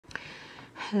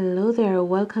Hello there,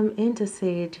 welcome into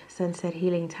Sage Sunset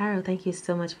Healing Tarot. Thank you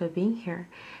so much for being here.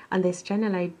 On this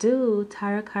channel, I do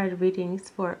tarot card readings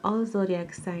for all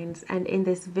zodiac signs, and in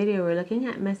this video, we're looking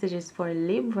at messages for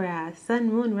Libra,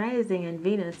 Sun, Moon, Rising, and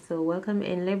Venus. So welcome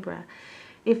in Libra.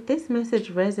 If this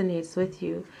message resonates with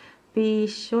you, be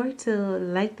sure to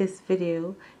like this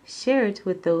video, share it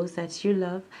with those that you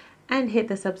love, and hit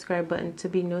the subscribe button to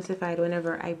be notified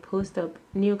whenever I post up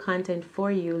new content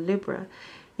for you, Libra.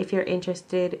 If you're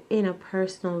interested in a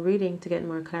personal reading to get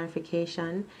more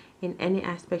clarification in any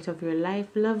aspect of your life,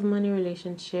 love, money,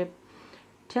 relationship,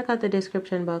 check out the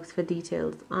description box for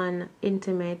details on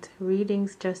intimate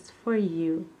readings just for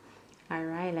you. All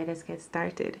right, let us get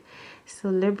started. So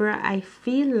Libra, I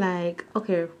feel like,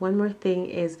 okay, one more thing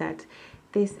is that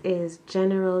this is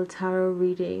general tarot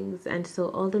readings, and so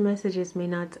all the messages may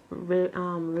not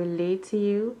relate to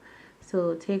you.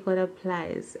 So take what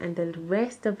applies, and the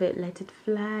rest of it, let it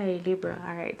fly, Libra.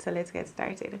 All right, so let's get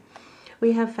started.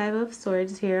 We have 5 of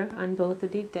Swords here on both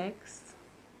of the decks.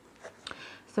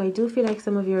 So I do feel like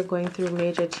some of you are going through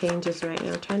major changes right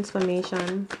now.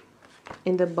 Transformation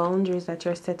in the boundaries that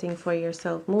you're setting for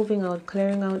yourself. Moving out,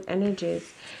 clearing out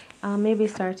energies. Maybe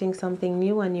starting something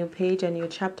new, a new page, a new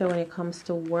chapter when it comes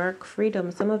to work.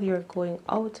 Freedom. Some of you are going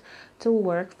out to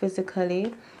work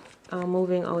physically.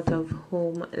 Moving out of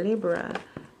home, Libra.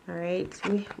 All right,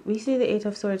 we see the 8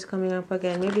 of Swords coming up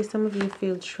again. Maybe some of you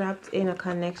feel trapped in a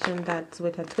connection that's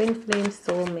with a twin flame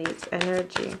soulmate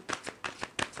energy.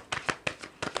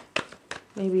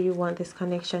 Maybe you want this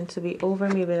connection to be over.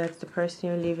 Maybe that's the person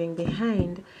you're leaving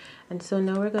behind. And so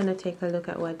now we're going to take a look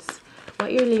at what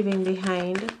you're leaving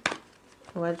behind,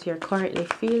 what you're currently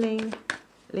feeling,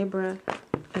 Libra,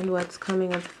 and what's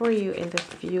coming up for you in the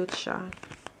future.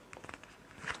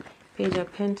 Page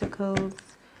of Pentacles.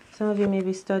 Some of you may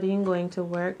be studying, going to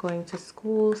work, going to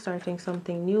school, starting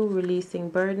something new, releasing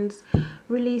burdens,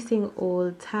 releasing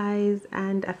old ties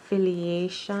and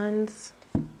affiliations.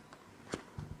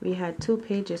 We had 2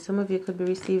 pages. Some of you could be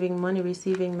receiving money,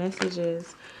 receiving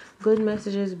messages, good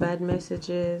messages, bad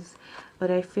messages. But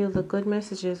I feel the good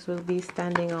messages will be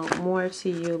standing out more to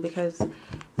you because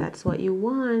that's what you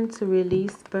want, to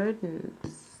release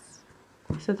burdens.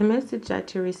 So the message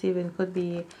that you're receiving could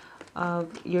be of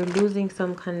you're losing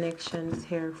some connections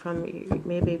here from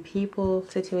maybe people,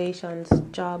 situations,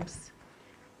 jobs.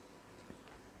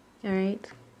 All right,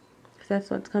 so that's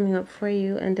what's coming up for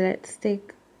you. And let's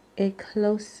take a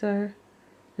closer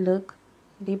look,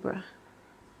 Libra.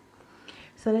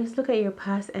 So let's look at your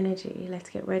past energy.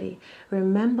 Let's get ready.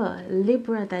 Remember,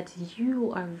 Libra, that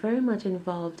you are very much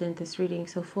involved in this reading.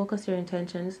 So focus your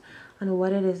intentions on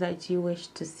what it is that you wish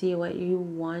to see, what you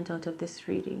want out of this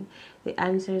reading. The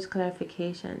answers,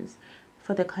 clarifications.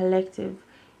 For the collective,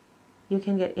 you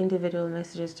can get individual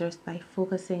messages just by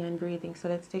focusing and breathing. So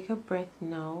let's take a breath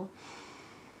now.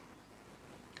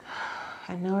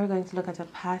 And now we're going to look at a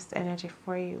past energy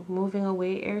for you. Moving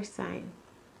away, air sign.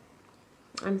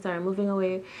 Moving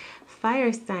away,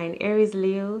 fire sign, Aries,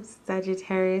 Leo,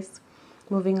 Sagittarius.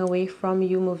 Moving away from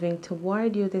you, moving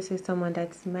toward you. This is someone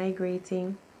that's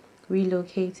migrating,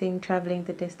 relocating, traveling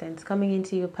the distance, coming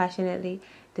into you passionately,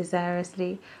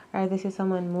 desirously. Or this is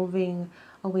someone moving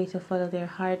away to follow their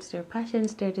hearts, their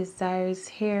passions, their desires.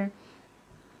 Here,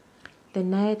 the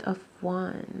Knight of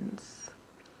Wands.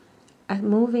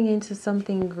 Moving into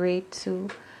something great too.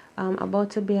 About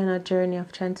to be on a journey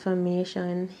of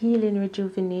transformation, healing,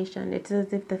 rejuvenation. It's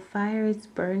as if the fire is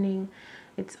burning.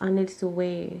 It's on its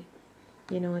way.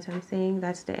 You know what I'm saying?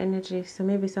 That's the energy. So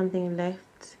maybe something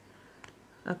left,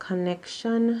 a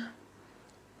connection.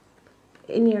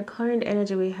 In your current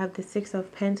energy, we have the 6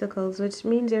 of Pentacles, which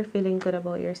means you're feeling good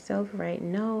about yourself right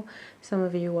now. Some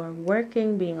of you are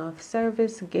working, being of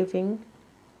service, giving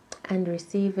and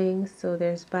receiving. So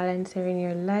there's balance here in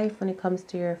your life when it comes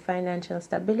to your financial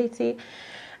stability,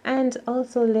 and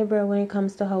also Libra when it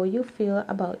comes to how you feel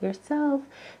about yourself.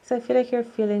 So I feel like you're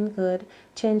feeling good.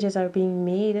 Changes are being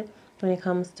made when it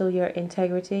comes to your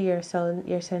integrity, your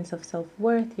sense of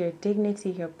self-worth, your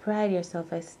dignity, your pride, your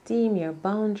self-esteem, your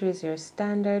boundaries, your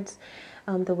standards,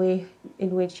 the way in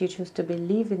which you choose to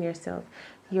believe in yourself.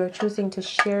 You're choosing to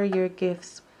share your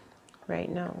gifts right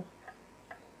now.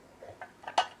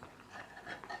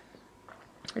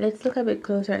 Let's look a bit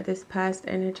closer at this past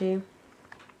energy.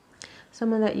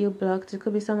 Someone that you blocked. It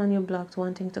could be someone you blocked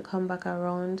wanting to come back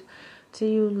around to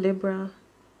you, Libra.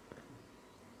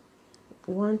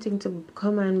 Wanting to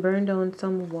come and burn down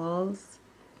some walls.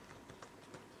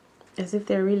 As if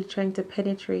they're really trying to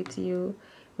penetrate you.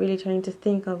 Really trying to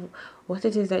think of what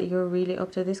it is that you're really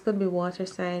up to. This could be water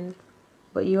sign.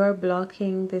 But you are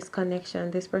blocking this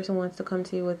connection. This person wants to come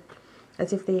to you with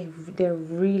as if they're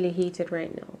really heated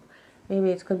right now.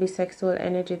 Maybe it could be sexual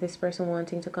energy, this person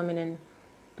wanting to come in and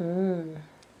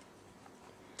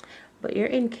but you're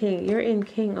in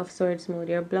king of swords mode.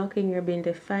 You're blocking, you're being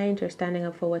defiant, you're standing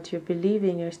up for what you believe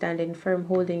in, you're standing firm,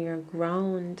 holding your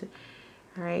ground.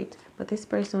 All right, but this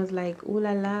person was like, ooh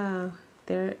la la,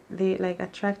 they like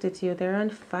attracted to you, they're on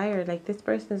fire. Like this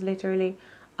person is literally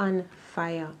on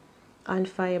fire,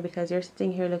 because you're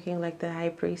sitting here looking like the high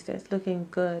priestess, looking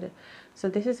good. So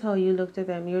this is how you look to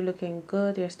them. You're looking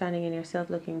good, you're standing in yourself,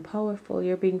 looking powerful,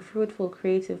 you're being fruitful,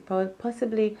 creative,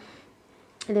 possibly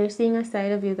they're seeing a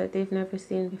side of you that they've never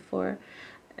seen before,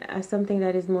 as something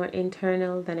that is more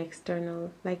internal than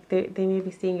external. Like they may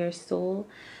be seeing your soul,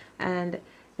 and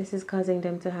this is causing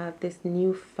them to have this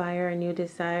new fire, a new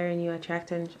desire, a new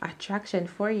attraction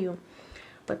for you.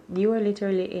 But you are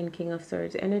literally in King of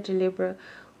Swords energy, Libra,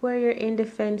 where you're in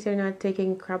defense, you're not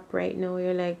taking crap right now.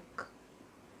 You're like,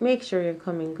 make sure you're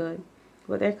coming good.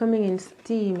 But they're coming in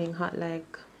steaming hot,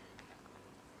 like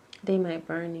they might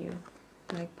burn you,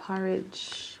 like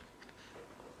porridge.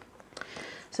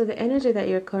 So the energy that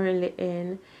you're currently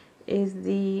in is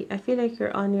I feel like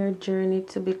you're on your journey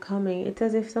to becoming. It's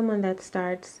as if someone that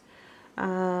starts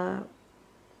to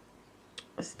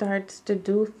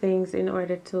do things in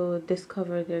order to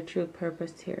discover their true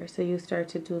purpose here. So you start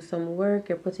to do some work,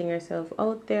 you're putting yourself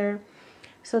out there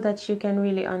so that you can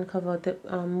really uncover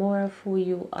more of who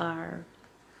you are.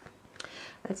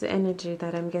 That's the energy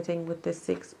that I'm getting with the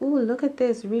 6. Ooh, look at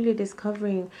this, really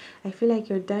discovering. I feel like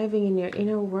you're diving in your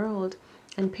inner world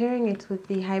and pairing it with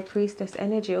the high priestess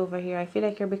energy over here. I feel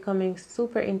like you're becoming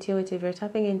super intuitive. You're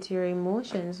tapping into your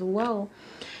emotions. Wow.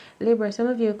 Libra, some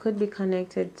of you could be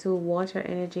connected to water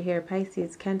energy here.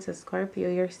 Pisces, Cancer,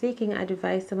 Scorpio. You're seeking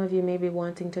advice. Some of you may be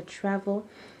wanting to travel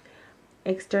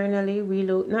externally,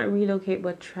 not relocate,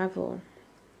 but travel.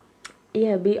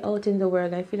 Yeah, be out in the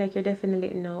world. I feel like you're definitely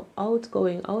now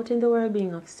going out in the world,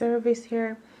 being of service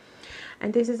here.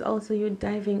 And this is also you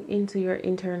diving into your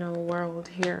internal world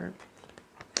here.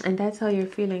 And that's how you're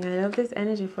feeling. I love this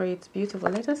energy for you. It's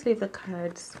beautiful. Let us leave the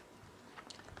cards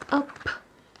up.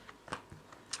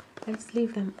 Let's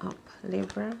leave them up,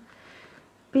 Libra.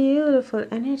 Beautiful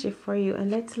energy for you. And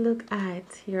let's look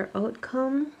at your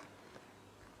outcome.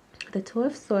 The 2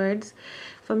 of Swords.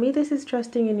 For me, this is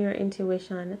trusting in your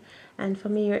intuition. And for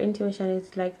me, your intuition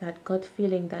is like that gut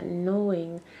feeling, that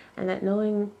knowing. And that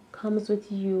knowing comes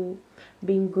with you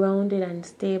being grounded and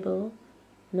stable.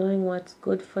 Knowing what's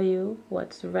good for you,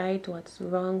 what's right, what's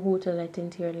wrong, who to let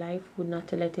into your life, who not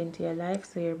to let into your life.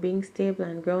 So you're being stable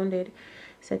and grounded,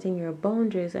 setting your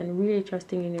boundaries and really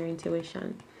trusting in your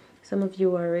intuition. Some of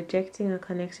you are rejecting a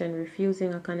connection,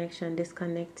 refusing a connection,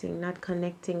 disconnecting, not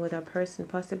connecting with a person,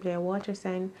 possibly a water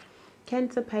sign.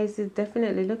 Cancer, Pisces,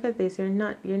 definitely look at this. You're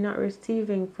not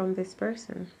receiving from this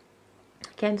person.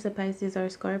 Cancer, Pisces, or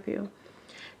Scorpio.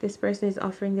 This person is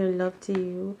offering their love to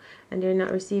you and they're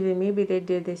not receiving. Maybe they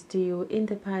did this to you in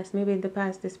the past. Maybe in the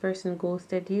past this person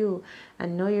ghosted you,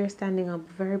 and now you're standing up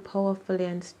very powerfully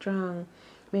and strong.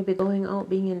 Maybe going out,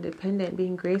 being independent,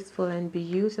 being graceful and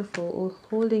beautiful, or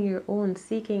holding your own,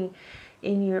 seeking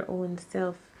in your own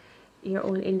self, your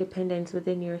own independence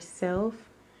within yourself.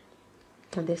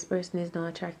 And this person is now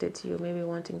attracted to you, maybe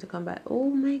wanting to come back. Oh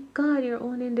my God, your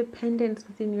own independence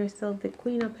within yourself, the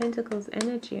Queen of Pentacles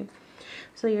energy.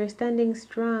 So you're standing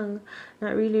strong,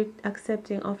 not really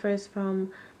accepting offers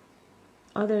from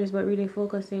others, but really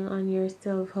focusing on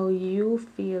yourself, how you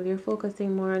feel. You're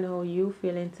focusing more on how you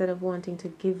feel instead of wanting to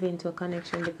give in to a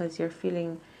connection because you're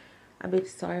feeling a bit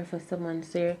sorry for someone.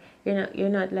 So you're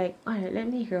not like, all right, let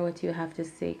me hear what you have to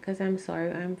say because I'm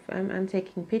sorry, I'm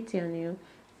taking pity on you.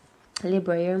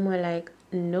 Libra, you're more like,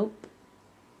 nope,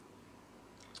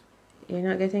 you're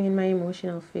not getting in my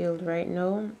emotional field right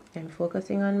now. I'm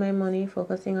focusing on my money,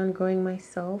 focusing on growing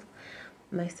myself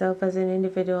as an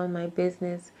individual, my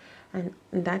business, and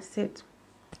that's it.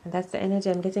 And that's the energy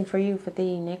I'm getting for you for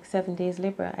the next 7 days,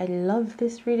 Libra. I love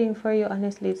this reading for you.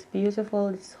 Honestly, it's beautiful,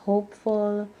 it's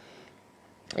hopeful,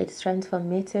 it's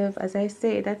transformative. As I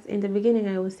say, that's in the beginning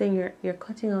I was saying you're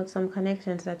cutting out some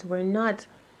connections that were not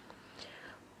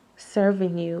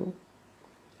serving you.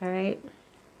 All right,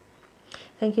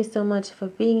 thank you so much for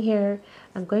being here.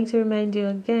 I'm going to remind you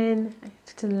again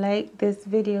to like this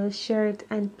video, share it,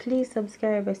 and please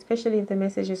subscribe, especially if the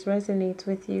messages resonate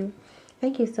with you.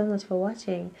 Thank you so much for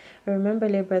watching. Remember,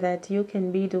 Libra, that you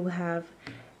can have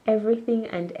everything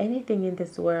and anything in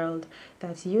this world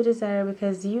that you desire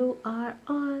because you are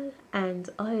all and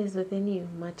all is within you.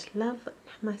 Much love.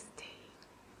 Namaste.